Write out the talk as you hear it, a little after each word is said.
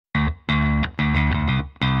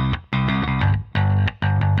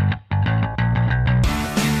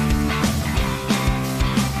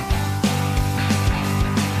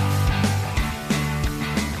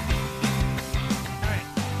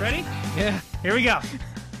Here we go.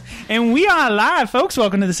 And we are live, folks.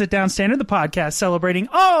 Welcome to the Sit Down Standard, the podcast celebrating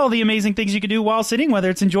all the amazing things you can do while sitting,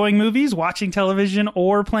 whether it's enjoying movies, watching television,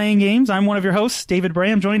 or playing games. I'm one of your hosts, David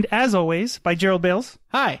Bray. I'm joined, as always, by Gerald Bales.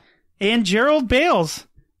 Hi. And Gerald Bales.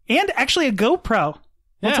 And actually a GoPro.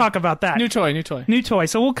 We'll talk about that. New toy. New toy.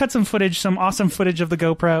 So we'll cut some footage, some awesome footage of the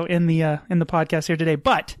GoPro in the podcast here today.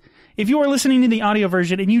 But if you are listening to the audio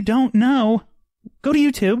version and you don't know, go to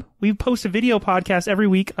YouTube. We post a video podcast every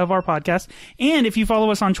week of our podcast. And if you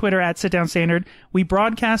follow us on Twitter at Sit Down Standard, we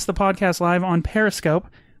broadcast the podcast live on Periscope.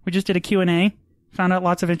 We just did a Q&A, found out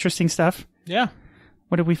lots of interesting stuff. Yeah.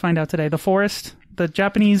 What did we find out today? The forest, the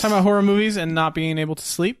Japanese... Talking about horror movies and not being able to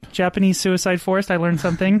sleep. Japanese suicide forest. I learned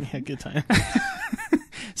something. Yeah, good time.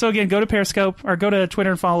 So again, go to Periscope or go to Twitter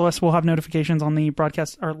and follow us. We'll have notifications on the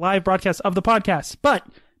broadcast or live broadcast of the podcast. But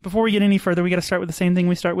before we get any further, we got to start with the same thing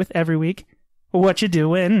we start with every week. What you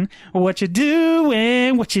doing? What you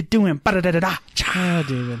doing? What you doing? Ba-da-da-da-da. Oh,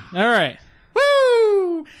 David. All right.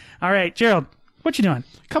 Woo! All right, Gerald, what you doing?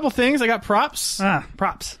 A couple things. I got props.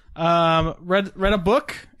 Props. Read a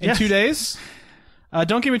book in 2 days.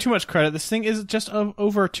 Don't give me too much credit. This thing is just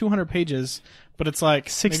over 200 pages, but it's like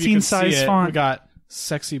 16 size font. We got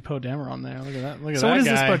sexy Poe Dameron on there. Look at that. Look at that. So what is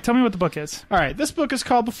guy. this book? Tell me what the book is. All right. This book is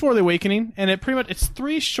called Before the Awakening, and it's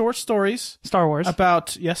 3 short stories. Star Wars.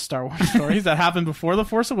 Star Wars stories that happened before The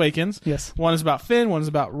Force Awakens. Yes. One is about Finn, one is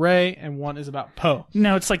about Rey, and one is about Poe.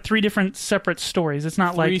 No, it's like 3 different separate stories. It's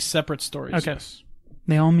not 3 like... separate stories. Okay. Yes.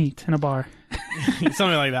 They all meet in a bar.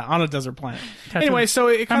 Something like that, on a desert planet. That's Anyway, so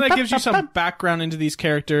it kind of gives you some background into these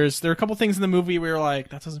characters. There are a couple things in the movie where you're like,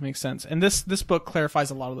 that doesn't make sense. And this book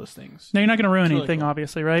clarifies a lot of those things. No, you're not going to ruin really anything, cool.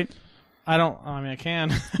 Obviously, right? I mean, I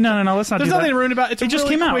can. No, let's not do that. There's nothing to ruin about it. It's It a just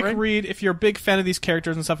really came out, quick right? read. If you're a big fan of these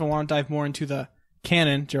characters and stuff and want to dive more into the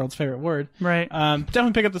canon, Gerald's favorite word. Right.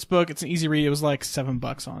 Definitely pick up this book. It's an easy read. It was like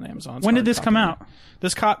 $7 on Amazon. When did this come out?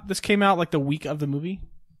 This came out like the week of the movie.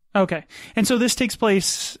 Okay. And so this takes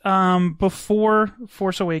place before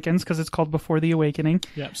Force Awakens, because it's called Before the Awakening.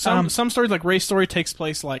 Yeah. Some stories, like Rey's story, takes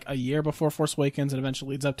place like a year before Force Awakens and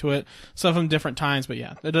eventually leads up to it. Some of them different times, but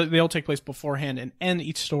yeah, they all take place beforehand and end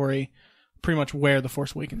each story pretty much where the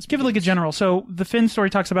Force Awakens Give it like a general. So the Finn story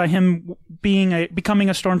talks about him becoming a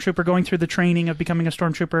stormtrooper, going through the training of becoming a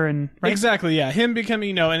stormtrooper, and right? Exactly, yeah. Him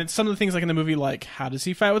becoming, and it's some of the things like in the movie, like how does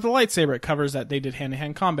he fight with a lightsaber? It covers that they did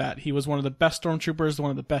hand-to-hand combat. He was one of the best stormtroopers, one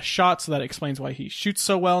of the best shots, so that explains why he shoots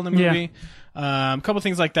so well in the movie. Yeah. A couple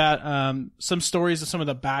things like that. Some stories of some of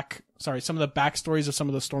the backstories of some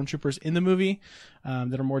of the stormtroopers in the movie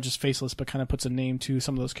that are more just faceless, but kind of puts a name to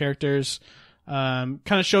some of those characters. Kind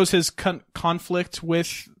of shows his conflict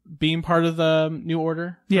with being part of the New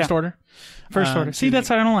Order, First Order. First Order. See, that's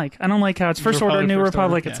what I don't like. I don't like how it's First Order, New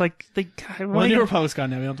Republic. It's like New Republic's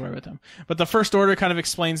gone now. We don't have to worry about them. But the First Order kind of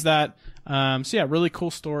explains that. So yeah, really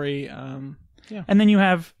cool story. Yeah. And then you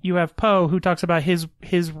have Poe, who talks about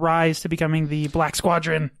his rise to becoming the Black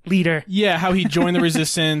Squadron leader. Yeah, how he joined the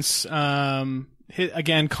Resistance.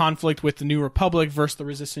 Again, conflict with the New Republic versus the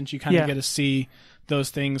Resistance. You kind of get to see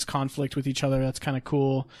those things conflict with each other. That's kind of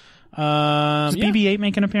cool. Does BB-8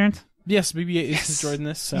 make an appearance? Yes, BB-8 is enjoyed in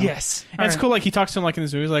this. So. Yes. And it's cool, like, he talks to him, like, in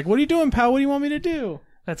this movie. He's like, what are you doing, pal? What do you want me to do?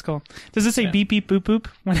 That's cool. Does it say beep, beep, boop, boop?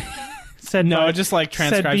 It just, like,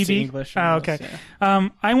 transcribes to English. Oh, okay. Yeah.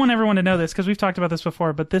 I want everyone to know this, because we've talked about this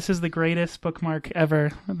before, but this is the greatest bookmark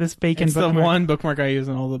ever. This bacon bookmark. It's the one bookmark I use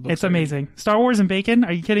in all the books. It's amazing. Star Wars and bacon?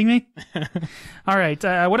 Are you kidding me? All right.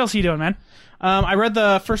 What else are you doing, man? I read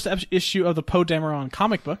the first issue of the Poe Dameron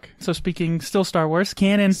comic book. So speaking, still Star Wars,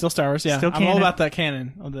 canon. Still Star Wars, yeah. Still canon. I'm all about that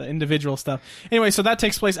canon, of the individual stuff. Anyway, so that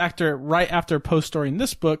takes place right after Poe's story in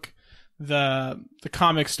this book. The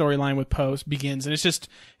comic storyline with Poe begins, and it's just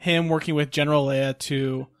him working with General Leia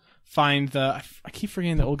to find I keep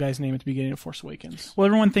forgetting the old guy's name at the beginning of Force Awakens. Well,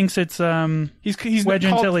 everyone thinks it's he's Wedge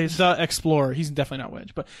called Antilles. the Explorer. He's definitely not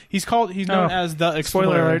Wedge, but he's known as the Explorer.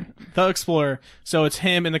 Spoiler alert. The Explorer. So it's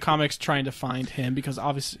him in the comics trying to find him, because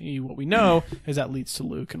obviously what we know is that leads to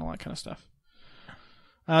Luke and all that kind of stuff.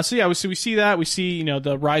 We see that. We see,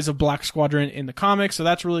 the rise of Black Squadron in the comics, so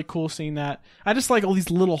that's really cool seeing that. I just like all these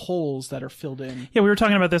little holes that are filled in. Yeah, we were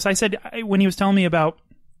talking about this. I said, when he was telling me about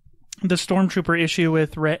the Stormtrooper issue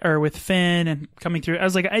with Finn and coming through, I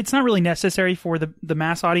was like, it's not really necessary for the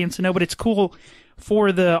mass audience to know, but it's cool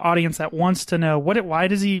for the audience that wants to know why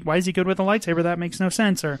is he good with a lightsaber? That makes no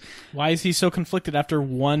sense. Or why is he so conflicted after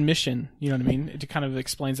one mission? You know what I mean? It kind of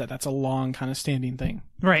explains that. That's a long kind of standing thing.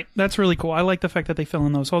 Right. That's really cool. I like the fact that they fill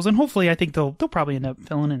in those holes, and hopefully I think they'll probably end up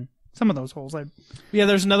filling in some of those holes. Yeah,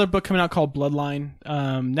 there's another book coming out called Bloodline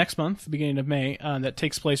next month, beginning of May, that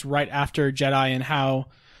takes place right after Jedi, and how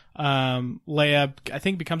Leia, I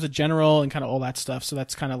think, becomes a general and kind of all that stuff. So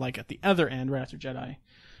that's kind of like at the other end, right after Jedi.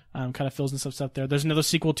 Kind of fills in some stuff there. There's another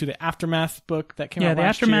sequel to the Aftermath book that came out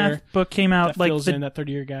last year. Yeah, the Aftermath book came out that fills in that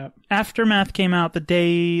 30-year gap. Aftermath came out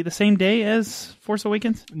the same day as Force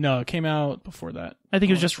Awakens? No, it came out before that. I think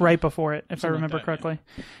it was just right before it, if I remember correctly.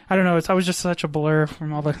 Yeah. I don't know. I was just such a blur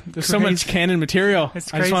from all the There's so much canon material.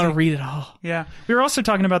 It's I just want to read it all. Yeah. We were also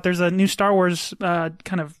talking about there's a new Star Wars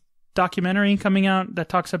kind of documentary coming out that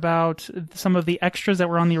talks about some of the extras that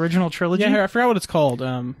were on the original trilogy. Yeah, I forgot what it's called.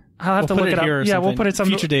 I'll have to look it up. Yeah, we'll put it some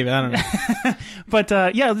Future David. I don't know.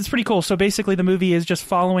 But yeah, it's pretty cool. So basically, the movie is just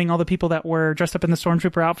following all the people that were dressed up in the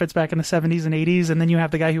stormtrooper outfits back in the 70s and 80s, and then you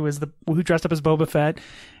have the guy who dressed up as Boba Fett.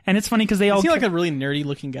 And it's funny because they all. Is he like a really nerdy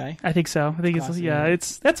looking guy? I think so. I think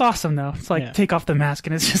that's awesome though. It's like take off the mask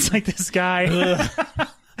and it's just like this guy.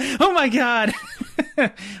 Oh my god.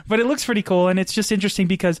 But it looks pretty cool, and it's just interesting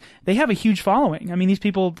because they have a huge following. I mean, these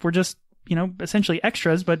people were just essentially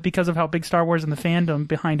extras, but because of how big Star Wars and the fandom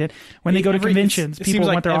behind it, when they go to conventions, people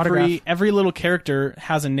want their autograph. Every little character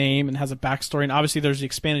has a name and has a backstory, and obviously there's the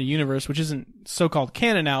expanded universe, which isn't so-called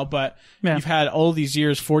canon now, but you've had all these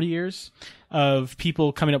years, 40 years, of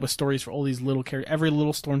people coming up with stories for all these little characters. Every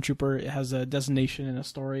little stormtrooper has a designation and a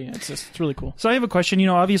story, and it's really cool. So I have a question.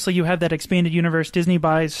 Obviously you have that expanded universe. Disney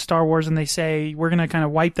buys Star Wars, and they say, we're going to kind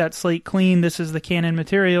of wipe that slate clean. This is the canon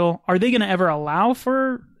material. Are they going to ever allow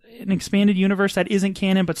for an expanded universe that isn't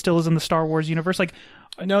canon but still is in the Star Wars universe?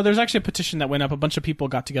 No, there's actually a petition that went up. A bunch of people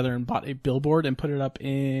got together and bought a billboard and put it up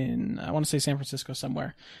in, I want to say San Francisco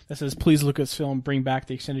somewhere, that says, please Lucasfilm, bring back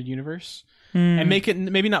the extended universe. And make it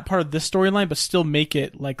maybe not part of this storyline, but still make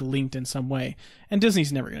it like linked in some way. And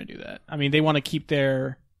Disney's never going to do that. I mean, they want to keep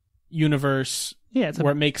their universe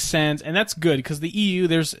where it makes sense, and that's good because the EU,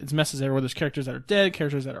 it's messes everywhere. There's characters that are dead,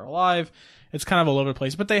 characters that are alive. It's kind of all over the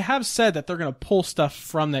place. But they have said that they're going to pull stuff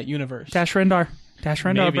from that universe. Dash Rendar,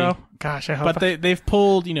 bro. Gosh, I hope. But they've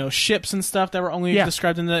pulled ships and stuff that were only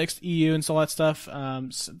described in the EU and all that stuff.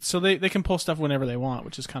 So they can pull stuff whenever they want,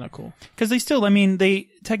 which is kind of cool. Because they still, they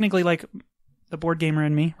technically like. The board gamer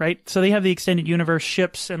in me, right? So they have the extended universe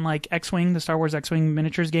ships and like X-Wing, the Star Wars X-Wing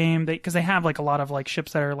miniatures game. Because they have like a lot of like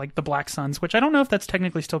ships that are like the Black Suns, which I don't know if that's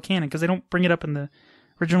technically still canon because they don't bring it up in the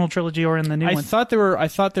original trilogy or in the new one. I thought they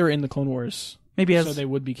were in the Clone Wars. So they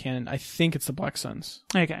would be canon. I think it's the Black Suns.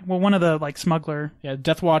 Okay. Well, one of the like smuggler. Yeah,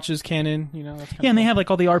 Death Watch is canon. That's and they have like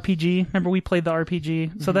all the RPG. Remember we played the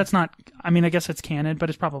RPG, so that's not. I mean, I guess it's canon, but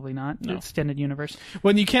it's probably not. No. Extended universe.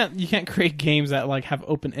 Well, you can't create games that like have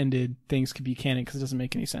open-ended things could be canon because it doesn't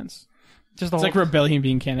make any sense. It's like Rebellion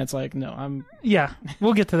being canon. It's like no, Yeah,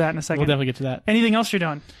 we'll get to that in a second. We'll definitely get to that. Anything else you're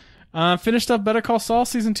doing? Finished up Better Call Saul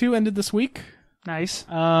season 2. Ended this week. Nice.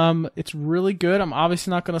 It's really good. I'm obviously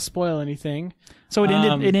not going to spoil anything. So it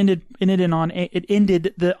ended on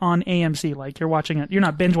AMC. Like you're watching it. You're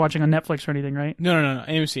not binge watching on Netflix or anything, right? No.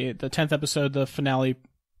 AMC. The 10th episode, the finale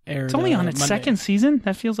aired. It's only on its second season.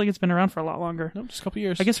 That feels like it's been around for a lot longer. Nope, just a couple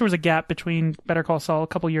years. I guess there was a gap between Better Call Saul, a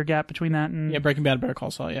couple year gap between that and Breaking Bad, Better Call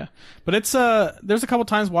Saul. Yeah, but it's there's a couple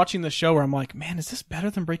times watching the show where I'm like, man, is this better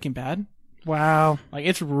than Breaking Bad? Wow. Like,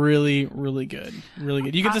 it's really, really good. Really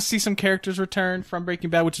good. You get to see some characters return from Breaking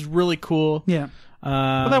Bad, which is really cool. Yeah.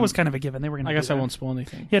 Well, that was kind of a given. They were going to I guess I won't spoil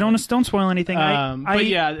anything. Yeah, don't spoil anything. But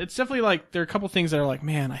yeah, it's definitely like, there are a couple things that are like,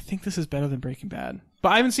 man, I think this is better than Breaking Bad. But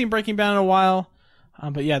I haven't seen Breaking Bad in a while.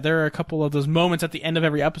 But yeah, there are a couple of those moments at the end of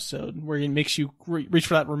every episode where it makes you reach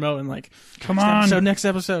for that remote and like, come on, next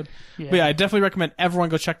episode. Yeah. But yeah, I definitely recommend everyone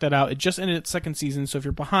go check that out. It just ended its second season, so if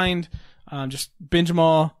you're behind, just binge them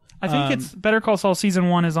all. I think it's Better Call Saul season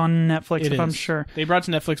 1 is on Netflix, I'm sure. They brought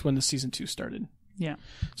it to Netflix when the season 2 started. Yeah.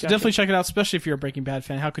 So definitely check it out, especially if you're a Breaking Bad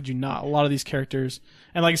fan. How could you not? A lot of these characters,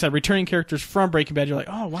 and like I said, returning characters from Breaking Bad, you're like,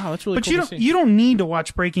 oh wow, that's really cool to see. But you don't need to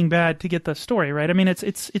watch Breaking Bad to get the story, right? I mean, it's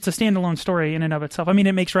a standalone story in and of itself. I mean,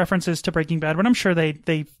 it makes references to Breaking Bad, but I'm sure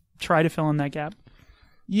they try to fill in that gap.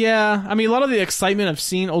 Yeah, I mean, a lot of the excitement of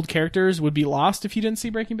seeing old characters would be lost if you didn't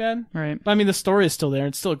see Breaking Bad. Right. But I mean, the story is still there.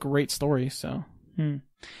 It's still a great story, so.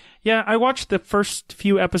 Yeah, I watched the first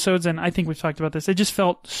few episodes, and I think we've talked about this. It just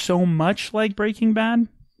felt so much like Breaking Bad.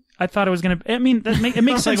 I thought it was going to... I mean, it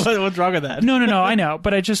makes sense. Like, what's wrong with that? No, I know.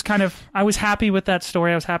 But I just kind of... I was happy with that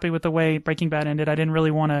story. I was happy with the way Breaking Bad ended. I didn't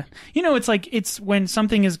really want to... it's like... It's when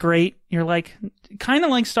something is great you're like, kind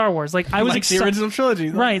of like Star Wars. Like I was like the original trilogy.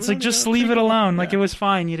 Right. It's like, just leave it alone. Like it was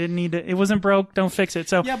fine. You didn't need to, it wasn't broke. Don't fix it.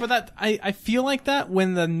 So yeah, but that, I feel like that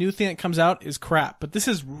when the new thing that comes out is crap, but this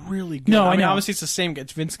is really good. No, I mean, know. obviously it's the same,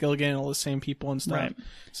 it's Vince Gilligan and all the same people and stuff. Right.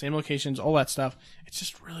 Same locations, all that stuff. It's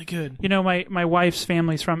just really good. You know, my wife's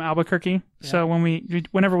family's from Albuquerque. Yeah. So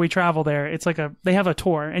whenever we travel there, it's like they have a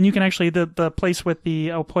tour, and you can actually, the place with the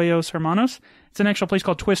El Pollos Hermanos, it's an actual place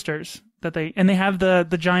called Twisters that they have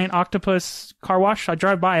the giant octopus car wash. I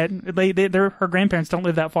drive by it. Her grandparents don't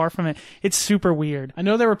live that far from it. It's super weird. I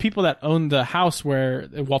know there were people that owned the house where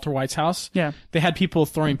Walter White's house. Yeah. They had people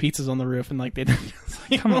throwing pizzas on the roof and like they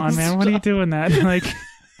come on, man. What are you doing that? Like,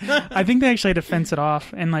 I think they actually had to fence it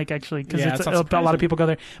off and like actually because a lot of people go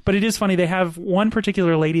there. But it is funny. They have one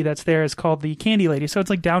particular lady that's there is called the Candy Lady. So it's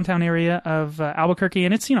like downtown area of Albuquerque,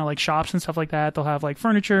 and it's like shops and stuff like that. They'll have like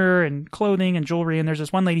furniture and clothing and jewelry. And there's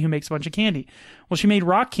this one lady who makes a bunch of candy. Well, she made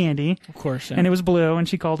rock candy, of course, yeah. And it was blue, and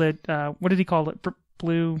she called it what did he call it?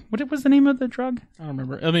 Blue. What was the name of the drug? I don't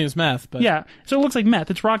remember. I mean, it's meth, but yeah. So it looks like meth.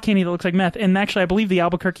 It's rock candy that looks like meth. And actually, I believe the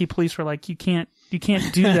Albuquerque police were like, you can't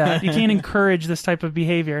do that. You can't encourage this type of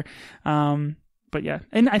behavior. But yeah,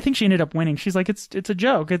 and I think she ended up winning. She's like, it's a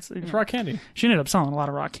joke. It's rock candy. She ended up selling a lot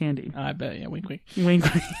of rock candy. I bet. Yeah, wink, wink. Wink.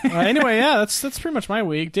 Anyway, yeah, that's pretty much my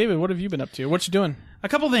week. David, what have you been up to? What you doing? A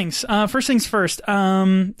couple things. First things first.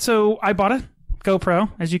 So I bought a GoPro,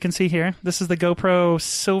 as you can see here. This is the GoPro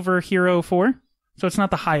Silver Hero 4. So it's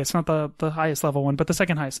not the highest, not the highest level one, but the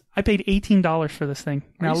second highest. I paid $18 for this thing.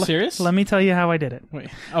 Are you serious? Let me tell you how I did it. Wait.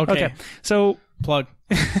 Okay. So plug.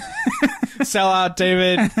 Sell out,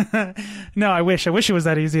 David. No, I wish it was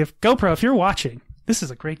that easy. If GoPro, if you're watching, this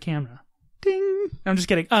is a great camera. Ding. I'm just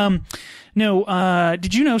kidding. No.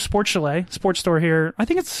 Did you know Sports Chalet, sports store here? I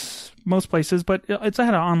think it's most places, but it's had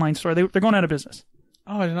an online store. They're going out of business.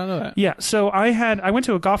 Oh, I did not know that. Yeah, so I went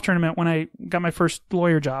to a golf tournament when I got my first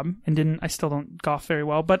lawyer job and I still don't golf very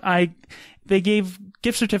well, but they gave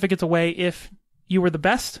gift certificates away if you were the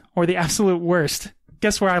best or the absolute worst.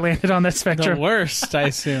 Guess where I landed on that spectrum? The worst, I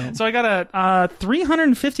assume. So I got a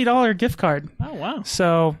 $350 gift card. Oh, wow.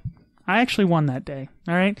 So I actually won that day,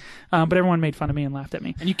 all right? But everyone made fun of me and laughed at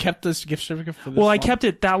me. And you kept this gift certificate for this Well, long? I kept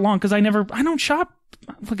it that long because I don't shop.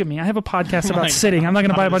 Look at me. I have a podcast about sitting. I'm not going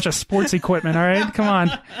to buy a bunch of sports equipment, all right? Come on.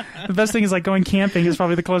 The best thing is like going camping is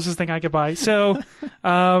probably the closest thing I could buy. So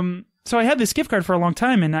I had this gift card for a long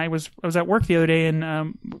time, and I was at work the other day,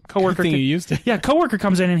 and coworker. Good thing you used it. Yeah, coworker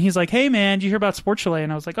comes in and he's like, "Hey man, did you hear about Sports Chalet?"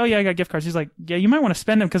 And I was like, "Oh yeah, I got gift cards." He's like, "Yeah, you might want to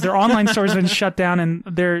spend them because their online store's been shut down, and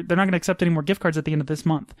they're not going to accept any more gift cards at the end of this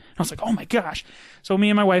month." And I was like, "Oh my gosh!" So me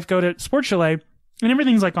and my wife go to Sports Chalet. And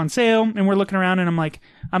everything's like on sale, and we're looking around, and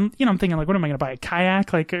I'm thinking like, what am I going to buy, a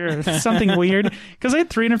kayak, like, or something weird? Because I had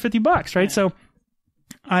 $350, right? So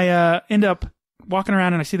I end up walking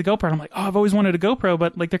around, and I see the GoPro, and I'm like, oh, I've always wanted a GoPro,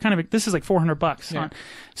 but like this is like $400. Yeah.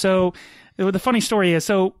 So the funny story is,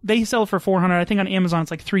 so they sell it for $400. I think on Amazon it's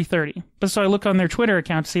like $330. But so I look on their Twitter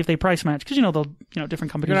account to see if they price match, because they'll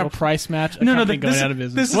different companies. You're will gonna price match. No, going out of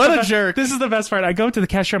business. What a jerk! This is the best part. I go to the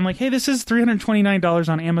cashier. I'm like, hey, this is $329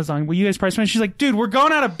 on Amazon. Will you guys price match? She's like, dude, we're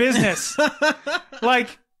going out of business.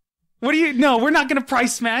 Like, what do you? No, we're not gonna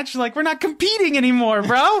price match. Like, we're not competing anymore,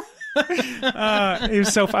 bro. It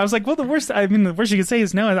was so fun. I was like, well, the worst you could say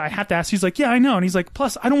is no, I have to ask. He's like, yeah, I know. And he's like,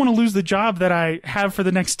 plus I don't want to lose the job that I have for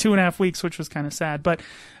the next 2.5 weeks, which was kind of sad. But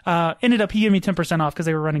ended up, he gave me 10% off because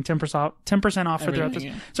they were running 10% off for throughout this.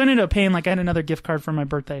 Yeah. So I ended up paying, like, I had another gift card for my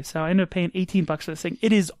birthday. So I ended up paying $18 for this thing.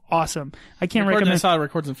 It is awesome. I can't recommend. I saw it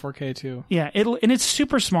records in 4K too. Yeah. And it's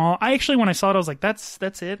super small. I actually, when I saw it, I was like, that's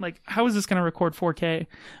it. Like, how is this going to record 4K?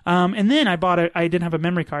 And then I didn't have a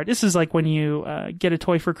memory card. This is like when you get a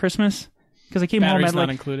toy for Christmas. Because I came home at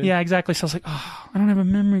not included. Yeah, exactly. So I was like, oh, I don't have a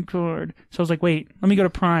memory card. So I was like, wait, let me go to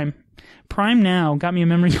Prime. Prime Now got me a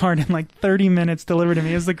memory card in like 30 minutes delivered to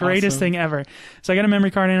me. It was the greatest thing ever. So I got a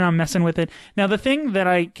memory card in and I'm messing with it. Now, the thing that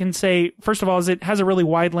I can say, first of all, is it has a really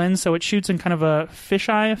wide lens, so it shoots in kind of a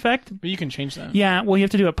fisheye effect. But you can change that. Yeah, well, you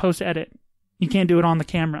have to do it post-edit. You can't do it on the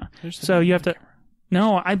camera. So you have to...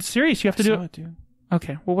 No, I'm serious. You have to do it. Dude.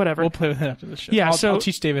 Okay, well, whatever. We'll play with it after this show. Yeah, I'll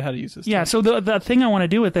teach David how to use this. Yeah, so the thing I want to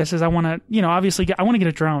do with this is I want to, obviously, I want to get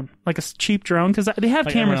a drone, like a cheap drone, because they have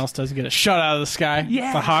like cameras. Everyone else does, get a shot out of the sky.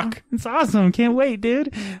 Yeah, the hawk. It's awesome. Can't wait,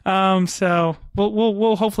 dude. So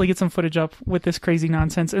we'll hopefully get some footage up with this crazy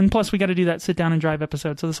nonsense, and plus we got to do that sit down and drive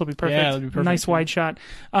episode, so this will be perfect. Yeah, it'll be perfect. Nice wide shot.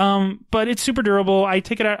 But it's super durable. I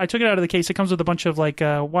took it out of the case. It comes with a bunch of like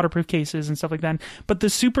waterproof cases and stuff like that. But the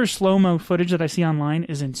super slow mo footage that I see online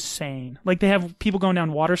is insane. Like they have people going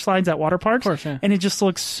down water slides at water parks. Of course, yeah. And it just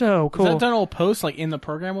looks so cool. Is that done all post, like in the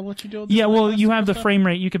program will let you do it? Yeah, well, you have the frame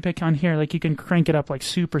rate you can pick on here. Like you can crank it up like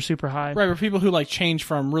super, super high. Right, but people who like change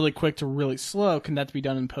from really quick to really slow, can that be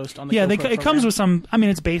done in post on the Yeah, GoPro it comes with some, I mean,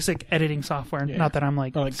 it's basic editing software. Yeah. Not that I'm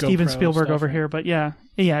like GoPro Steven Spielberg stuff, over right? here, but yeah,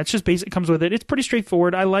 it's just basic. It comes with it. It's pretty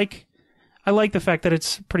straightforward. I like the fact that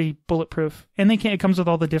it's pretty bulletproof. And it comes with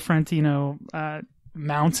all the different,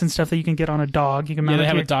 mounts and stuff that you can get on a dog. You can mount they it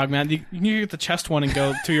have here. a dog mount. You can get the chest one and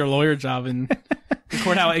go to your lawyer job and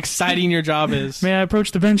record how exciting your job is. May I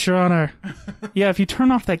approach the bench, Your Honor? Yeah, if you turn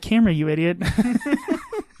off that camera, you idiot.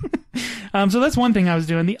 So that's one thing I was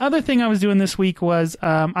doing. The other thing I was doing this week was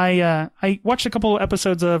I watched a couple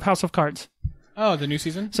episodes of House of Cards. Oh, the new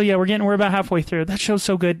season? So yeah, we're about halfway through. That show's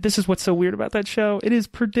so good. This is what's so weird about that show. It is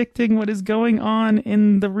predicting what is going on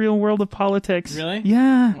in the real world of politics. Really?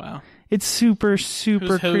 Yeah. Wow. It's super,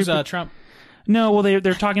 super Who's creepy. Trump? No, well,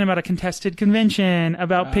 they're talking about a contested convention,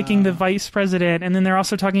 about picking the vice president, and then they're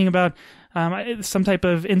also talking about some type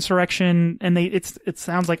of insurrection, and it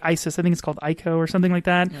sounds like ISIS. I think it's called ICO or something like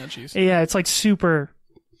that. Yeah, jeez. Yeah, it's like super.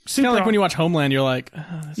 Kind of like when you watch Homeland, you're like,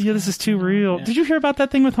 this is too real. Yeah. Did you hear about that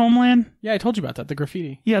thing with Homeland? Yeah, I told you about that. The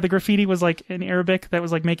graffiti. Yeah, the graffiti was like in Arabic that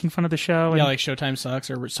was like making fun of the show. Yeah, like Showtime sucks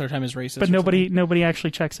or Showtime is racist. But nobody actually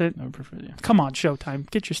checks it. I would prefer, yeah. Come on, Showtime,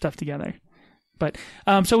 get your stuff together. But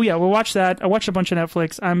so yeah, we'll watch that. I watched a bunch of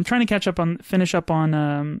Netflix. I'm trying to finish up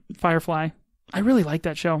on Firefly. I really like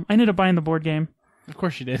that show. I ended up buying the board game. Of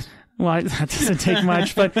course you did. Well, that doesn't take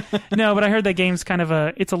much, but I heard that game's kind of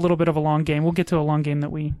it's a little bit of a long game. We'll get to a long game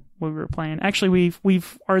that we were playing. Actually, we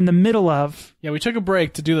are in the middle of. Yeah, we took a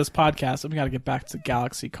break to do this podcast, and we got to get back to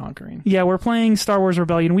galaxy conquering. Yeah, we're playing Star Wars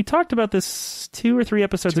Rebellion. We talked about this 2 or 3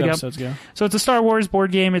 episodes ago. So it's a Star Wars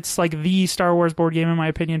board game. It's like the Star Wars board game in my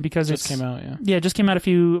opinion because it just came out. Yeah. Yeah, it just came out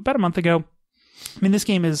about a month ago. I mean, this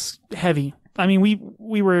game is heavy. I mean,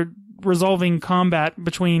 we were resolving combat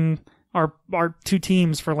between our two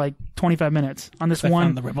teams for like 25 minutes on this one. I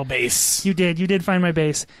found the rebel base. You did find my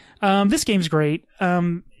base. This game's great.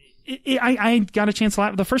 I got a chance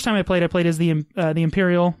the first time I played as the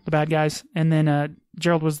Imperial, the bad guys, and then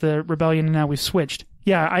Gerald was the Rebellion, and now we've switched.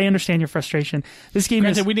 Yeah, I understand your frustration. This game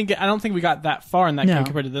I don't think we got that far in that game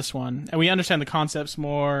compared to this one, and we understand the concepts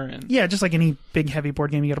more. And yeah, just like any big heavy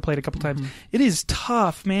board game, you got to play it a couple times. It is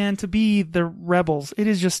tough, man, to be the rebels. It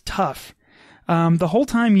is just tough. The whole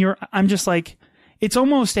time I'm just like, it's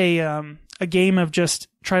almost a game of just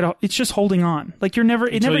it's just holding on. Like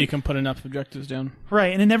until you can put enough objectives down.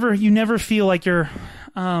 Right. And you never feel like you're,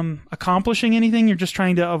 accomplishing anything. You're just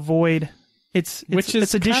trying to avoid which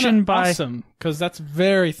is addition by awesome because that's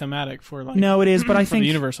very thematic for like. No, it is, but I think the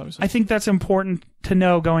universe, obviously. I think that's important to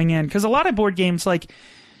know going in because a lot of board games, like,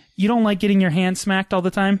 you don't like getting your hand smacked all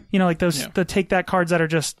the time. Like those, the take that cards that are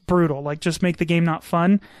just brutal, like just make the game not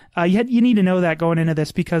fun. You need to know that going into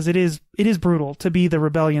this because it is brutal to be the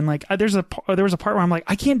Rebellion. Like there was a part where I'm like,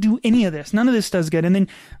 I can't do any of this. None of this does good. And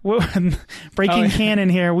then breaking canon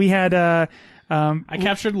here, we had, I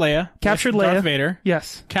captured Leia. Darth Vader.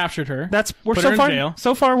 Yes. Captured her. We're put so her far, in jail.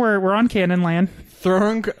 So far we're on canon land. Throw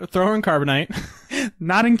her in carbonite.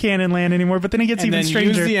 Not in canon land anymore, but then it gets even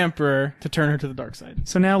stranger. Use the Emperor to turn her to the dark side.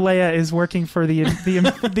 So now Leia is working for the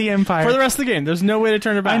Empire. For the rest of the game. There's no way to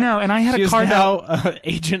turn her back. I know, and I had she a card is now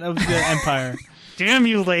agent of the Empire. Damn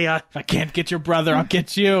you, Leia. If I can't get your brother, I'll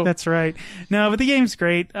get you. That's right. No, but the game's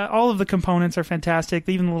great. All of the components are fantastic,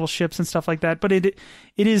 even the little ships and stuff like that. But it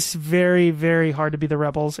is very, very hard to be the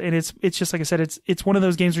rebels. And it's just like I said, it's one of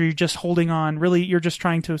those games where you're just holding on. Really, you're just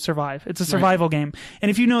trying to survive. It's a survival game.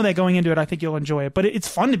 And if you know that going into it, I think you'll enjoy it. But it's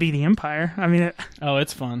fun to be the Empire. I mean...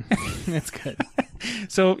 it's fun. It's good.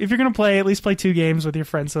 So if you're going to play, at least play 2 games with your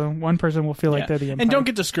friends so one person will feel like they're the Empire. And don't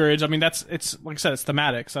get discouraged. I mean, it's like I said, it's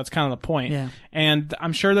thematic, so that's kind of the point. Yeah. And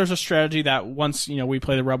I'm sure there's a strategy that once, we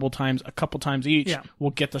play the Rebel times a couple times each,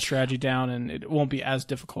 we'll get the strategy down and it won't be as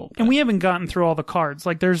difficult. And we haven't gotten through all the cards.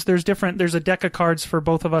 Like there's a deck of cards for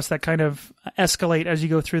both of us that kind of escalate as you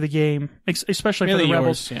go through the game, especially for the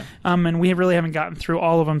Rebels. And we really haven't gotten through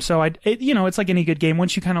all of them. So it's like any good game.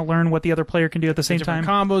 Once you kind of learn what the other player can do at the same time.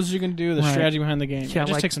 Combos you can do, the strategy behind the game. Yeah, it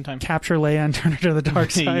just takes some time. Capture Leia and turn her to the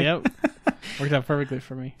dark side. Yep. Worked out perfectly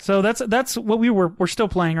for me. So that's what we're still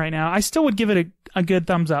playing right now. I still would give it a good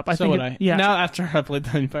thumbs up. I think I. Yeah. Now after I played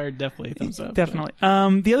the Empire, definitely thumbs up. Definitely.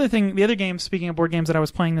 The other game, speaking of board games that I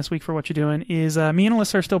was playing this week for Whatcha Doing, is me and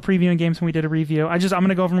Alyssa are still previewing games when we did a review. I'm going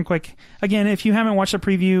to go over them quick. Again, if you haven't watched the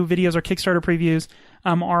preview videos or Kickstarter previews,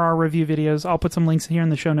 are our review videos. I'll put some links here in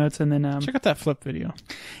the show notes, and then check out that flip video.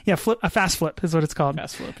 Yeah, a fast flip is what it's called.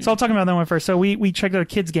 Fast flip. Yeah. So I'll talk about that one first. So we checked out a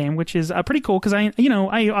kids game, which is pretty cool because I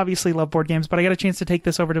obviously love board games, but I got a chance to take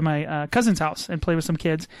this over to my cousin's house and play with some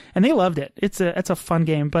kids, and they loved it. It's a fun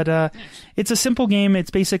game, but it's a simple game.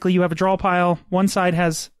 It's basically you have a draw pile. One side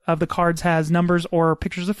of the cards has numbers or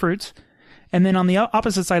pictures of fruits. And then on the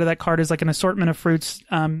opposite side of that card is like an assortment of fruits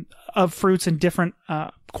in different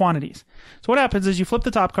quantities. So what happens is you flip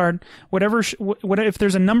the top card, if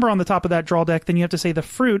there's a number on the top of that draw deck, then you have to say the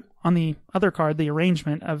fruit on the other card, the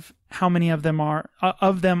arrangement of how many of them are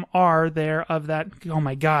there of that. Oh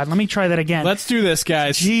my God. Let me try that again. Let's do this,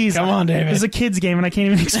 guys. Jeez. Come on, David. This is a kid's game and I can't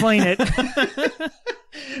even explain it.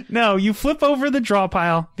 No, you flip over the draw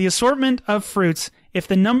pile, the assortment of fruits. If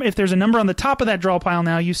there's a number on the top of that draw pile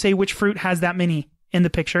now, you say which fruit has that many in the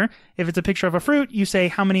picture. If it's a picture of a fruit, you say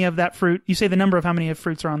how many of that fruit, you say the number of how many of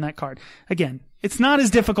fruits are on that card. Again, it's not as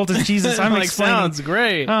difficult as Jesus. I'm explaining. Sounds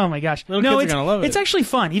great. Oh my gosh. Little kids are gonna love it. It's actually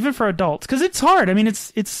fun, even for adults, because it's hard. I mean,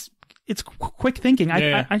 it's quick thinking.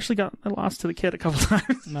 Yeah. I actually got lost to the kid a couple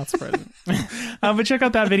times. Not surprising. But check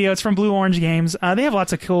out that video. It's from Blue Orange Games. They have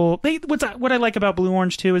lots of cool. What I like about Blue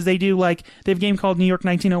Orange too is they have a game called New York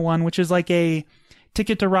 1901, which is like a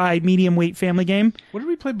Ticket to Ride medium weight family game. What did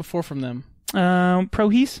we play before from them?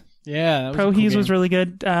 Prohees. Yeah, Prohees was really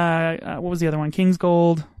good. What was the other one? King's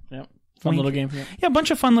Gold. Yep. Fun little game. Yeah, a bunch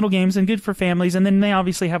of fun little games and good for families. And then they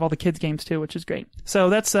obviously have all the kids games too, which is great. So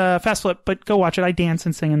that's Fast Flip, but go watch it. I dance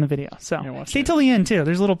and sing in the video. So stay till the end too.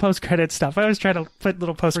 There's little post-credit stuff. I always try to put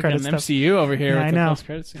little post-credit stuff. MCU over here. Yeah, with I know. The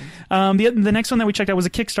post-credit scenes. The next one that we checked out was a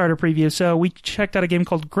Kickstarter preview. So we checked out a game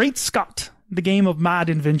called Great Scott, the game of mad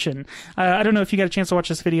invention. I don't know if you got a chance to watch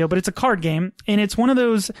this video, but it's a card game, and it's one of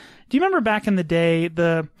those. Do you remember back in the day,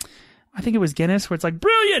 I think it was Guinness, where it's like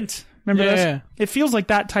brilliant. Remember this? Yeah. It feels like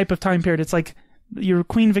that type of time period. It's like you're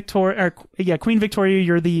Queen Victoria.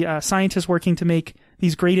 You're the scientist working to make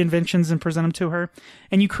these great inventions and present them to her,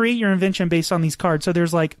 and you create your invention based on these cards. So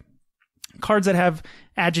there's like cards that have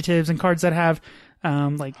adjectives and cards that have.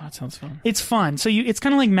 That sounds fun. It's fun. So it's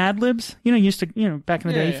kind of like Mad Libs, back in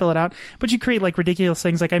the day, you fill it out, but you create like ridiculous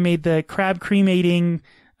things. Like I made the crab cremating,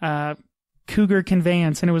 cougar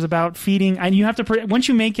conveyance, and it was about feeding, and you have to, once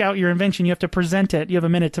you make out your invention, you have to present it. You have a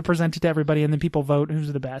minute to present it to everybody, and then people vote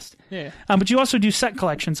who's the best. Yeah. But you also do set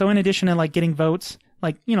collection. So in addition to like getting votes,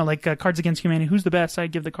 Cards Against Humanity, who's the best? I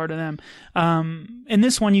give the card to them. In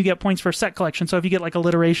this one, you get points for set collection. So if you get like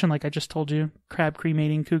alliteration, like I just told you, crab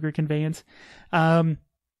cremating, cougar conveyance,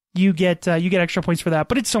 you get extra points for that.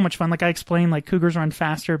 But it's so much fun. Like I explained, like cougars run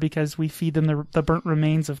faster because we feed them the burnt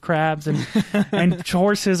remains of crabs, and and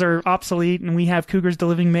horses are obsolete, and we have cougars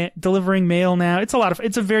delivering mail now.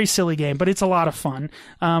 It's a very silly game, but it's a lot of fun.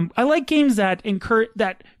 I like games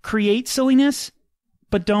that create silliness,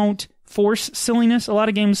 but don't force silliness. A lot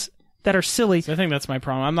of games that are silly. So I think that's my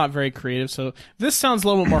problem. I'm not very creative, so this sounds a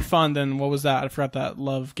little bit more fun than what was that? I forgot that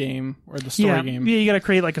love game or the story game. Yeah, you got to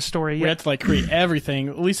create like a story. You have to like create everything.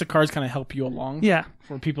 At least the cards kind of help you along. Yeah.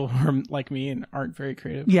 For people who are like me and aren't very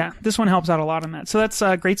creative. Yeah, this one helps out a lot on that. So that's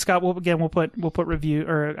Great Scott. We'll put review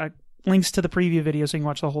or links to the preview video so you can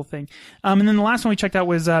watch the whole thing. And then the last one we checked out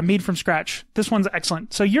was Made from Scratch. This one's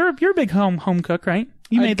excellent. So you're a big home cook, right?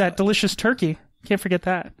 You made that delicious turkey. Can't forget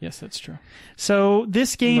that. Yes, that's true. So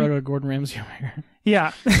this game... Right, Gordon Ramsay over here.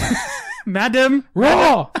 Yeah. Madam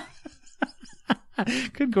Raw!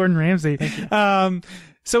 Good Gordon Ramsay. Thank you.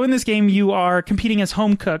 So in this game, you are competing as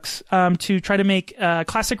home cooks to try to make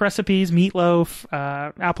classic recipes, meatloaf,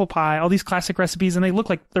 apple pie, all these classic recipes, and they look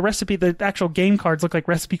like the actual game cards look like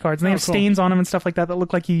recipe cards, and they have stains on them and stuff like that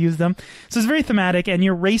look like you use them. So it's very thematic, and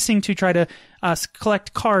you're racing to try to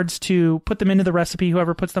collect cards to put them into the recipe.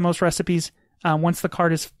 Whoever puts the most recipes once the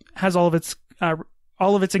card has all of its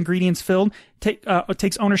ingredients filled,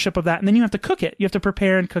 takes ownership of that, and then you have to cook it. You have to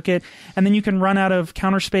prepare and cook it, and then you can run out of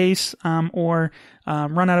counter space or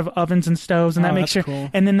run out of ovens and stoves, and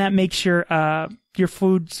that makes your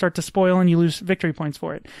food start to spoil, and you lose victory points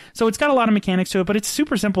for it. So it's got a lot of mechanics to it, but it's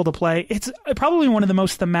super simple to play. It's probably one of the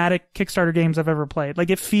most thematic Kickstarter games I've ever played.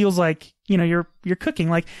 Like it feels like you're cooking.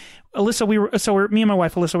 Like Alyssa, me and my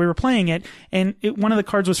wife Alyssa, we were playing it, and one of the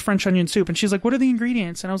cards was French onion soup, and she's like, "What are the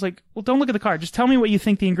ingredients?" And I was like, "Well, don't look at the card. Just tell me what you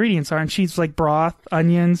think the ingredients are." And she's like, "Broth,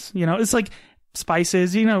 onions, it's like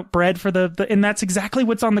spices, bread for the and that's exactly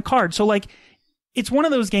what's on the card." So like, it's one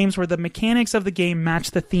of those games where the mechanics of the game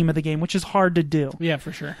match the theme of the game, which is hard to do. Yeah,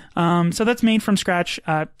 for sure. So that's Made from Scratch.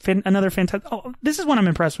 Another fantastic. Oh, this is what I'm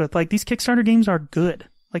impressed with. Like these Kickstarter games are good.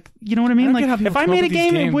 Like, you know what I mean? Like, if I made a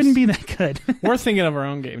game, it wouldn't be that good. We're thinking of our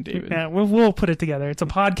own game, David. Yeah, we'll put it together. It's a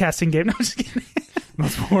podcasting game. No, I'm just kidding.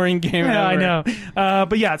 Most boring game ever. Yeah, I know.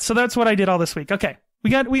 But yeah, so that's what I did all this week. Okay. We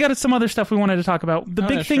got some other stuff we wanted to talk about. The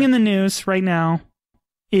big thing in the news right now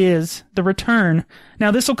is the return.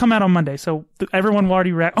 Now, this will come out on Monday, so everyone will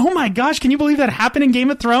already react. Oh my gosh, can you believe that happened in Game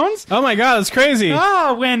of Thrones? Oh my god, that's crazy.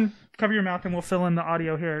 Oh, when... Cover your mouth and we'll fill in the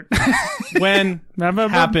audio here. When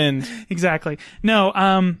happened. Exactly.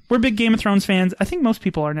 No, we're big Game of Thrones fans. I think most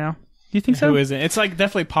people are now. Do you think so? Who isn't? It's like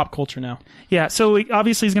definitely pop culture now. Yeah, so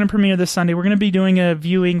obviously it's going to premiere this Sunday. We're going to be doing a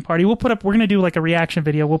viewing party. We're going to do like a reaction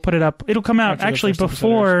video. We'll put it up. It'll come out actually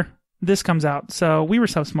before this comes out. So we were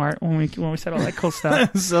so smart when we said all that cool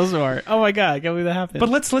stuff. So smart. Oh my god, I can't believe that happened. But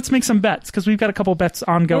let's make some bets because we've got a couple bets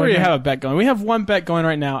ongoing. We already have a bet going. We have one bet going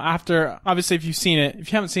right now. After obviously, if you've seen it,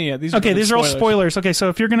 if you haven't seen it yet, these are all spoilers. Okay, so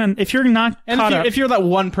if you're not caught up, if you're that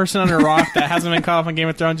one person under a rock that hasn't been caught up on Game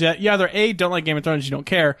of Thrones yet, you either A, don't like Game of Thrones, you don't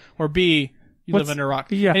care, or B, you live under a rock.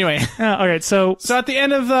 Yeah. Anyway. All right. So at the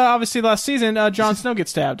end of obviously last season, Jon Snow gets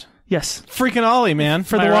stabbed. Yes. Freaking Ollie, man.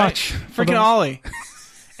 For the watch. Freaking Ollie.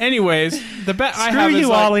 Anyways, the bet I have is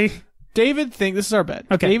Ollie. David thinks this is our bet.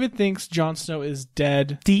 Okay. David thinks Jon Snow is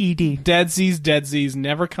dead. DED. Deadsies,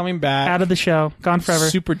 never coming back. Out of the show, gone forever.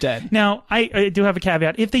 Super dead. Now, I do have a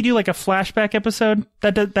caveat. If they do like a flashback episode,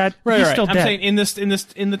 that he's still dead. I'm saying in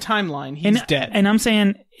the timeline, he's dead. And I'm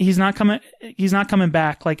saying he's not coming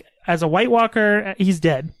back. Like as a White Walker, he's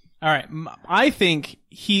dead. All right, I think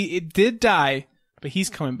he did die, but he's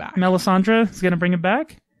coming back. Melisandre is going to bring him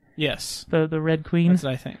back. Yes. The Red Queen. That's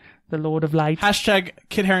what I think. The Lord of Light. Hashtag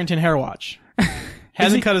Kit Harington hair watch.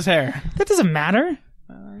 Hasn't cut his hair. That doesn't matter.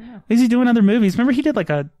 Is he doing other movies? Remember he did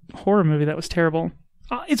like a horror movie that was terrible.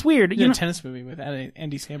 It's weird. He did a tennis movie with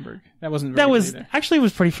Andy Samberg. That wasn't very good either. Actually, it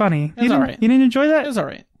was pretty funny. It was all right. You didn't enjoy that? It was all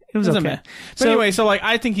right. It was okay. But anyway, so like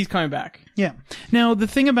I think he's coming back. Yeah. Now, the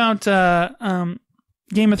thing about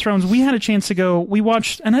Game of Thrones, we had a chance to go. We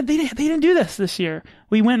watched, and they didn't do this year.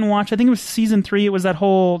 We went and watched. I think it was season 3. It was that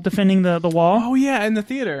whole defending the wall. Oh yeah, in the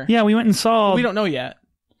theater. Yeah, we went and saw. We don't know yet.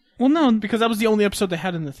 Well, no, because that was the only episode they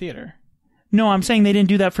had in the theater. No, I'm saying they didn't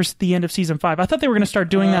do that for the end of season 5. I thought they were going to start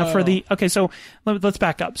doing that for the. Okay, so let's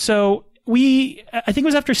back up. So I think it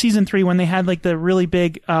was after season 3 when they had like the really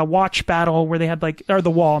big watch battle where they had like, or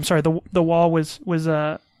the wall. I'm sorry, the wall was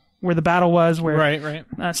where the battle was, where right.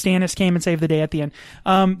 Stannis came and saved the day at the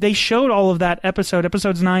end. They showed all of that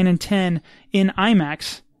episodes 9 and 10 in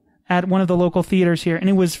IMAX at one of the local theaters here, and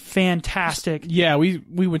it was fantastic. Yeah, we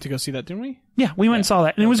went to go see that, didn't we? Yeah, we went and saw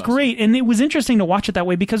that, and it was awesome. Great, and it was interesting to watch it that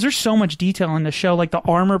way because there's so much detail in the show, like the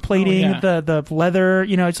armor plating, the leather.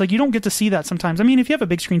 You know, it's like you don't get to see that sometimes. I mean, if you have a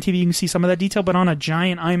big screen TV, you can see some of that detail, but on a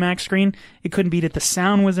giant IMAX screen, it couldn't beat it. The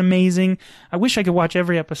sound was amazing. I wish I could watch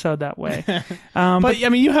every episode that way. But I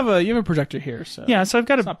mean, you have a projector here, so yeah, so I've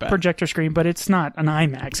got a projector screen, but it's not an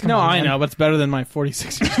IMAX. Come on, I know, but it's better than my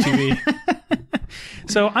 46-inch TV.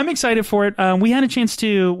 So I'm excited for it. We had a chance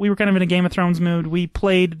we were kind of in a Game of Thrones mood. We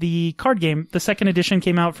played the card game. The second edition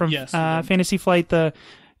came out from Fantasy Flight, the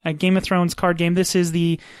Game of Thrones card game. This is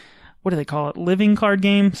the, what do they call it? Living card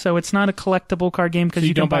game. So it's not a collectible card game because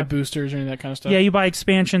you don't buy boosters or any of that kind of stuff. Yeah, you buy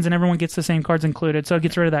expansions and everyone gets the same cards included. So it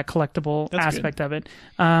gets rid of that collectible aspect of it.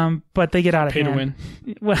 But they get out of hand. Pay to win.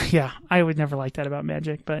 Well, yeah, I would never like that about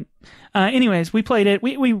Magic. But anyways, we played it.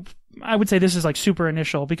 I would say this is like super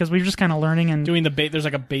initial because we were just kind of learning and doing there's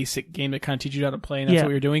like a basic game that kind of teaches you how to play, and that's what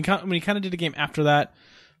we were doing. When you kind of did a game after that,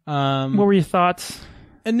 what were your thoughts?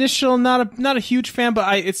 Initial, not a huge fan,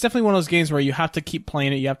 but it's definitely one of those games where you have to keep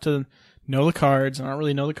playing it. You have to know the cards, and I don't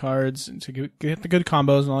really know the cards, and to get the good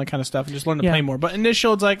combos and all that kind of stuff, and just learn to play more. But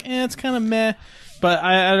initial, it's like, it's kind of meh. But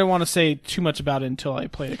I don't want to say too much about it until I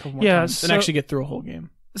play it a couple more times and actually get through a whole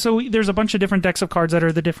game. So there's a bunch of different decks of cards that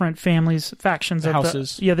are the different families, factions of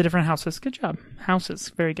houses. the different houses. Good job. Houses.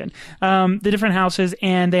 Very good. The different houses,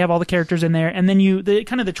 and they have all the characters in there. And then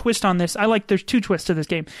the twist on this, there's 2 twists to this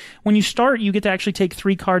game. When you start, you get to actually take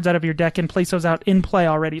 3 cards out of your deck and place those out in play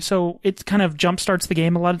already. So it kind of jump starts the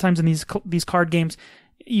game. A lot of times in these card games,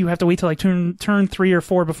 you have to wait till like turn 3 or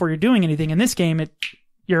 4 before you're doing anything. In this game,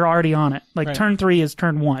 you're already on it. Like turn 3 is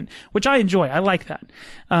turn 1, which I enjoy. I like that.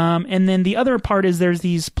 And then the other part is there's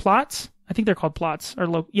these plots. I think they're called plots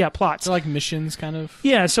plots. They're like missions kind of.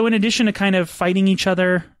 Yeah. So in addition to kind of fighting each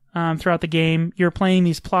other, throughout the game, you're playing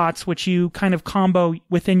these plots, which you kind of combo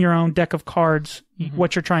within your own deck of cards,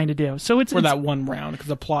 what you're trying to do. So it's for that one round because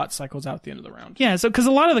the plot cycles out at the end of the round. Yeah. So, cause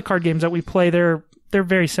a lot of the card games that we play, they're they're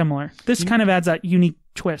very similar. This kind of adds that unique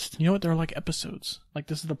twist. You know what? They're like episodes. Like,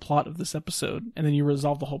 this is the plot of this episode, and then you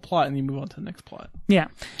resolve the whole plot, and you move on to the next plot. Yeah.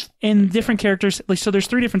 And different characters, like, so there's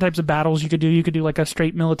 3 different types of battles you could do. You could do like a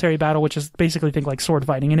straight military battle, which is basically think like sword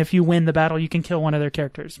fighting. And if you win the battle, you can kill one of their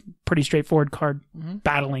characters. Pretty straightforward card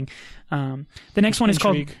battling. The next one is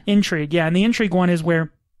called Intrigue. Yeah, and the Intrigue one is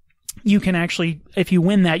where you can actually, if you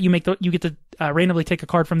win that, you get to randomly take a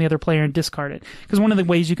card from the other player and discard it. Because one of the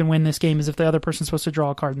ways you can win this game is if the other person's supposed to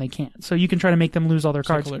draw a card and they can't. So you can try to make them lose all their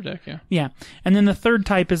cards. Circle their deck, yeah. Yeah. And then the third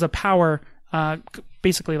type is a power,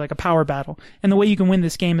 basically like a power battle. And the way you can win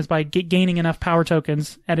this game is by gaining enough power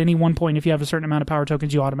tokens at any one point. If you have a certain amount of power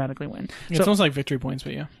tokens, you automatically win. Yeah, so, it's almost like victory points,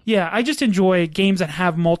 but yeah. Yeah, I just enjoy games that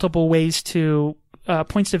have multiple ways to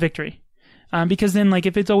points to victory. Because then, like,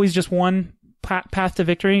 if it's always just one path to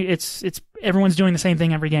victory, it's everyone's doing the same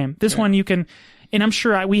thing every game. This one you can, and I'm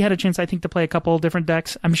sure we had a chance, I think, to play a couple of different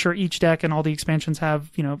decks. I'm sure each deck and all the expansions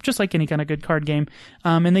have, just like any kind of good card game.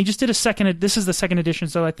 And they just did this is the second edition,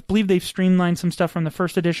 so I believe they've streamlined some stuff from the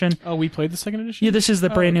first edition. Oh, we played the second edition? Yeah, this is the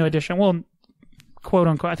brand new edition. Well, quote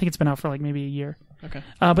unquote, I think it's been out for like maybe a year. Okay.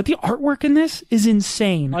 But the artwork in this is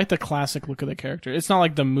insane. I like the classic look of the character. It's not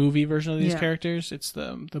like the movie version of these characters. It's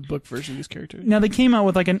the book version of these characters. Now, they came out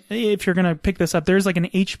with if you're going to pick this up, there's like an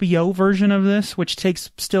HBO version of this, which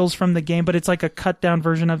takes stills from the game, but it's like a cut down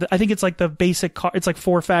version of it. I think it's like the basic it's like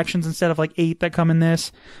 4 factions instead of like 8 that come in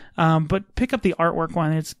this. But pick up the artwork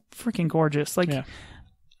one. It's freaking gorgeous. Like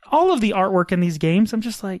all of the artwork in these games, I'm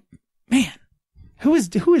just like, man, who is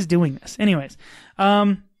doing this? Anyways,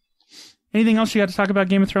 anything else you got to talk about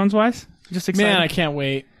Game of Thrones wise? Just excited. Man, I can't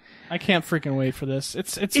wait. I can't freaking wait for this.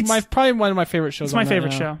 It's probably one of my favorite shows. It's my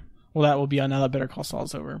favorite show. Well, that will be on now that Better Call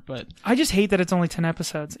Saul's over. But I just hate that it's only 10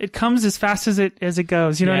 episodes. It comes as fast as it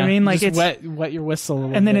goes. You know what I mean? Like, just wet your whistle a little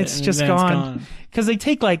bit, and then it's just gone. Because they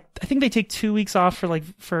take I think they take 2 weeks off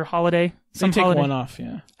for holiday. They take one off.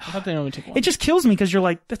 Yeah, I thought they only take one. It just kills me because you're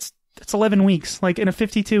like, that's 11 weeks. Like in a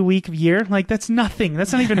 52-week year, like that's nothing.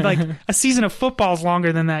 That's not even like a season of football is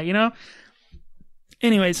longer than that.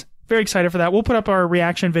 Anyways, very excited for that. We'll put up our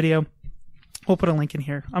reaction video. We'll put a link in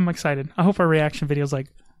here. I'm excited. I hope our reaction video is like,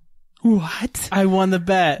 what? I won the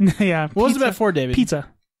bet. Yeah. What was the bet for, David? Pizza.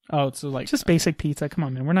 Oh, so like just basic pizza. Come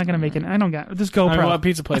on, man. We're not gonna make it. I don't got this GoPro. I mean, what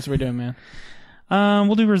pizza place are we doing, man?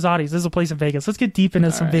 We'll do Rosati's. This is a place in Vegas. Let's get deep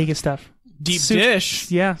into some Vegas stuff. Deep dish.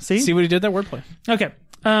 Yeah. See what he did that wordplay. Okay.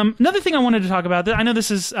 Another thing I wanted to talk about, I know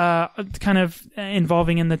this is kind of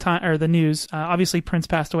involving in the time or the news. Obviously, Prince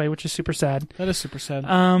passed away, which is super sad. That is super sad.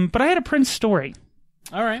 But I had a Prince story.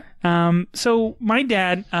 All right. So my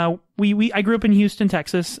dad, I grew up in Houston,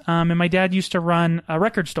 Texas, and my dad used to run a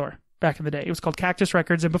record store back in the day. It was called Cactus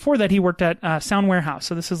Records, and before that, he worked at Sound Warehouse.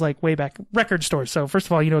 So this is like way back record stores. So first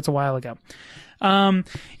of all, it's a while ago.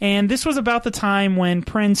 And this was about the time when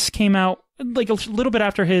Prince came out, like a little bit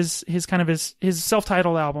after his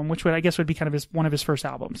self-titled album, which I guess would be kind of one of his first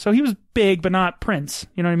albums. So he was big, but not Prince.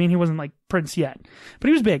 You know what I mean? He wasn't like Prince yet, but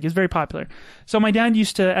he was big. He was very popular. So my dad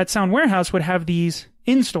used to, at Sound Warehouse, would have these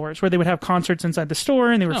in stores where they would have concerts inside the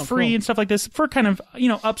store and they were free and stuff like this for kind of,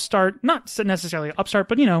 upstart, not necessarily upstart,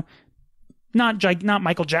 but not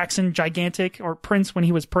Michael Jackson gigantic or Prince when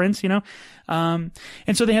he was Prince, and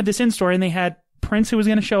so they had this in store and they had Prince who was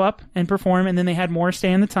going to show up and perform, and then they had More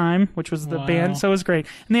Stay in the Time, which was the band, so it was great.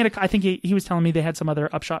 And they had I think he was telling me they had some other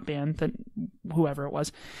upshot band, that whoever it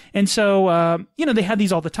was. And so, they had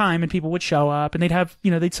these all the time, and people would show up, and they'd have,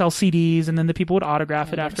 they'd sell CDs, and then the people would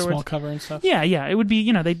autograph it afterwards. Small cover and stuff. Yeah. It would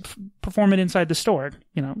be, they'd perform it inside the store,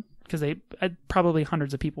 because probably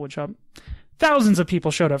hundreds of people would show up. Thousands of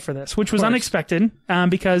people showed up for this, which was unexpected,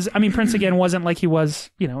 because, Prince, again, wasn't like he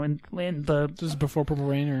was, in the... This is before Purple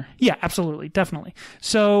Rain, or... Yeah, absolutely, definitely.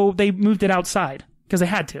 So they moved it outside, because they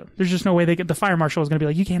had to. There's just no way the fire marshal was going to be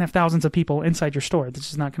like, you can't have thousands of people inside your store.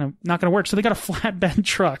 This is not going to work. So they got a flatbed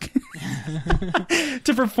truck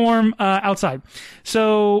to perform outside.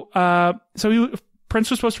 So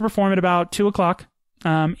Prince was supposed to perform at about 2:00.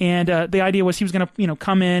 And the idea was he was going to,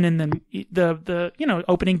 come in, and then the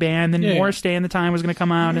opening band, then More Stay in the Time was going to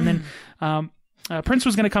come out, and then Prince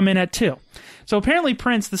was going to come in at 2:00. So apparently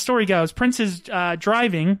Prince, the story goes, Prince is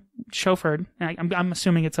driving, chauffeured. I'm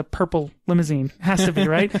assuming it's a purple limousine. It has to be,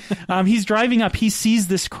 right? He's driving up. He sees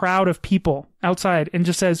this crowd of people outside and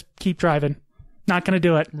just says, "Keep driving. Not going to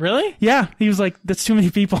do it." Really? Yeah. He was like, "That's too many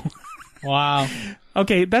people." Wow.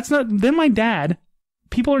 Okay, that's not. Then my dad.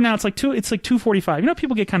 People are now. It's like 2:45.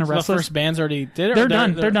 People get kind of restless. The first band's already did it. They're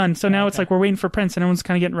done. They're done. So now it's like we're waiting for Prince, and everyone's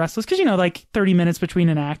kind of getting restless because like 30 minutes between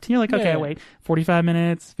an act. You're like, okay, wait, 45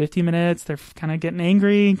 minutes, 50 minutes. They're kind of getting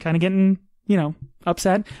angry, kind of getting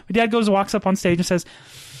upset. My dad walks up on stage and says,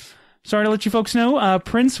 sorry to let you folks know,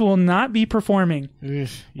 Prince will not be performing.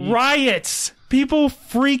 Riots. People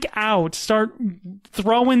freak out, start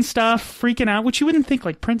throwing stuff, freaking out, which you wouldn't think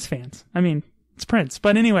like Prince fans. I mean, it's Prince.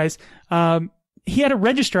 But anyways, he had a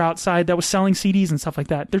register outside that was selling CDs and stuff like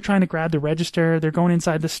that. They're trying to grab the register. They're going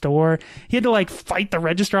inside the store. He had to like fight the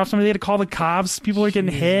register off somebody. They had to call the cops. People were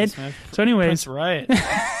getting hit. Man. So anyways. Prince riot.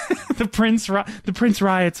 the Prince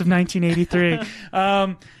riots of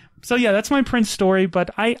 1983. So yeah, that's my Prince story,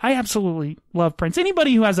 but I absolutely love Prince.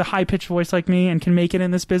 Anybody who has a high-pitched voice like me and can make it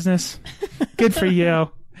in this business, good for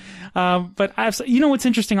you. But you know what's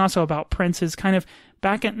interesting also about Prince is kind of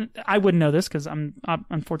I wouldn't know this because I'm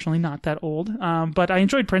unfortunately not that old, but I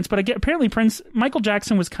enjoyed Prince, but apparently Michael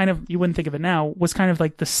Jackson was kind of, you wouldn't think of it now, was kind of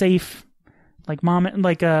like the safe, like mom,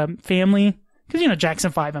 like family, because, you know,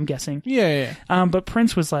 Jackson 5, I'm guessing. Yeah. But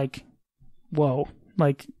Prince was like, whoa,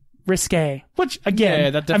 like, risque, which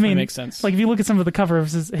again, that definitely makes sense. Like if you look at some of the cover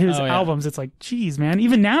of his albums, it's like, geez, man,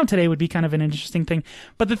 even now today would be kind of an interesting thing.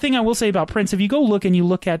 But the thing I will say about Prince, if you go look and you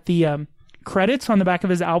look at the credits on the back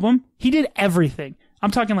of his album, he did everything.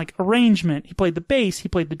 I'm talking like arrangement. He played the bass. He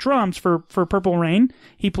played the drums for Purple Rain.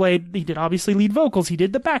 He did obviously lead vocals. He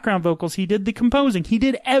did the background vocals. He did the composing. He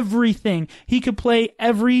did everything. He could play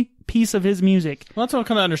every piece of his music. Well, that's what I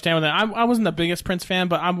kind of understand with that. I wasn't the biggest Prince fan,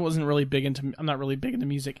 but I'm not really big into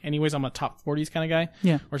music anyways. I'm a top 40s kind of guy.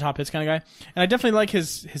 Yeah. Or top hits kind of guy. And I definitely like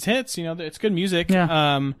his hits. You know, it's good music.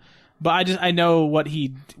 Yeah. But I know what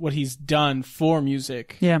he's done for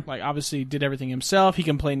music. Yeah. Like obviously did everything himself. He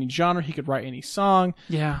can play any genre. He could write any song.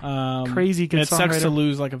 Yeah. Crazy good songwriter. It sucks to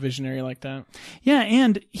lose like a visionary like that. Yeah,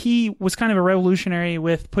 and he was kind of a revolutionary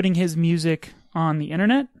with putting his music on the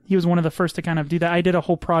internet. He was one of the first to kind of do that. I did a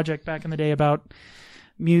whole project back in the day about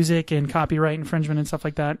music and copyright infringement and stuff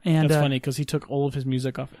like that. And that's funny because he took all of his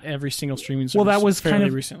music off every single streaming service. Well, that was fairly kind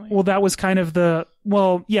of recently. Well, that was kind of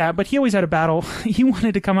but he always had a battle. He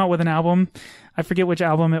wanted to come out with an album. I forget which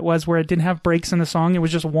album it was where it didn't have breaks in the song. It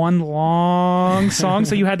was just one long song,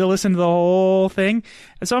 so you had to listen to the whole thing.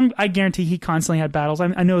 And so I guarantee he constantly had battles.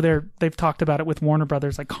 I know they've talked about it with Warner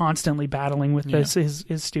Brothers, like constantly battling with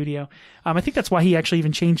his studio. I think that's why he actually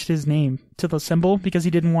even changed his name to the symbol, because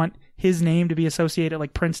he didn't want his name to be associated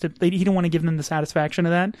like Prince. He didn't want to give them the satisfaction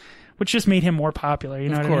of that, which just made him more popular. You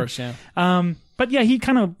know what I mean? Of course, yeah. But yeah, he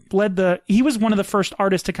kind of he was one of the first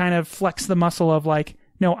artists to kind of flex the muscle of like,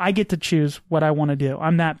 no, I get to choose what I want to do.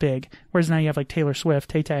 I'm that big. Whereas now you have like Taylor Swift,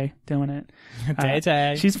 Tay-Tay doing it.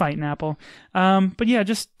 Tay-Tay. She's fighting Apple. But yeah,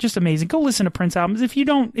 just amazing. Go listen to Prince albums. If you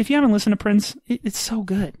haven't listened to Prince, it's so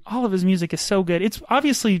good. All of his music is so good. It's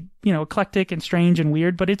obviously, you know, eclectic and strange and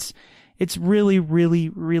weird, but it's really, really,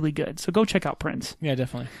 really good. So go check out Prince. Yeah,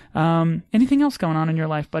 definitely. Anything else going on in your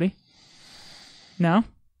life, buddy? No?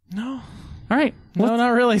 No. All right. No, not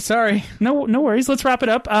really. Sorry. No worries. Let's wrap it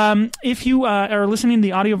up. If you are listening to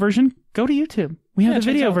the audio version, go to YouTube. We have the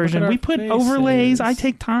video version. We put overlays. I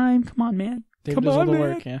take time. Come on, man. David does all the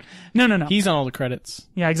work, yeah. No. He's on all the credits.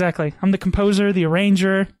 Yeah, exactly. I'm the composer, the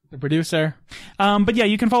arranger, the producer. But yeah,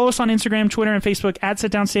 you can follow us on Instagram, Twitter, and Facebook at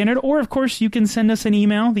SitDownStandard, or of course, you can send us an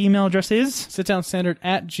email. The email address is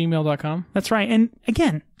sitdownstandard@gmail.com. That's right. And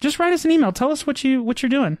again, just write us an email. Tell us what you're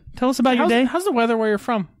doing. Tell us about your day. How's the weather where you're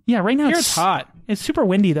from? Yeah, right now Here it's hot. It's super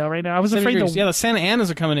windy though. Right now, I was afraid. Yeah, the Santa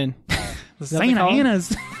Anas are coming in. Santa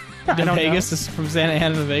Anas. Vegas is from Santa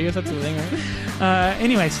Ana to Vegas. That's the thing, right?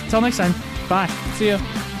 Anyways, until next time. Bye. See ya.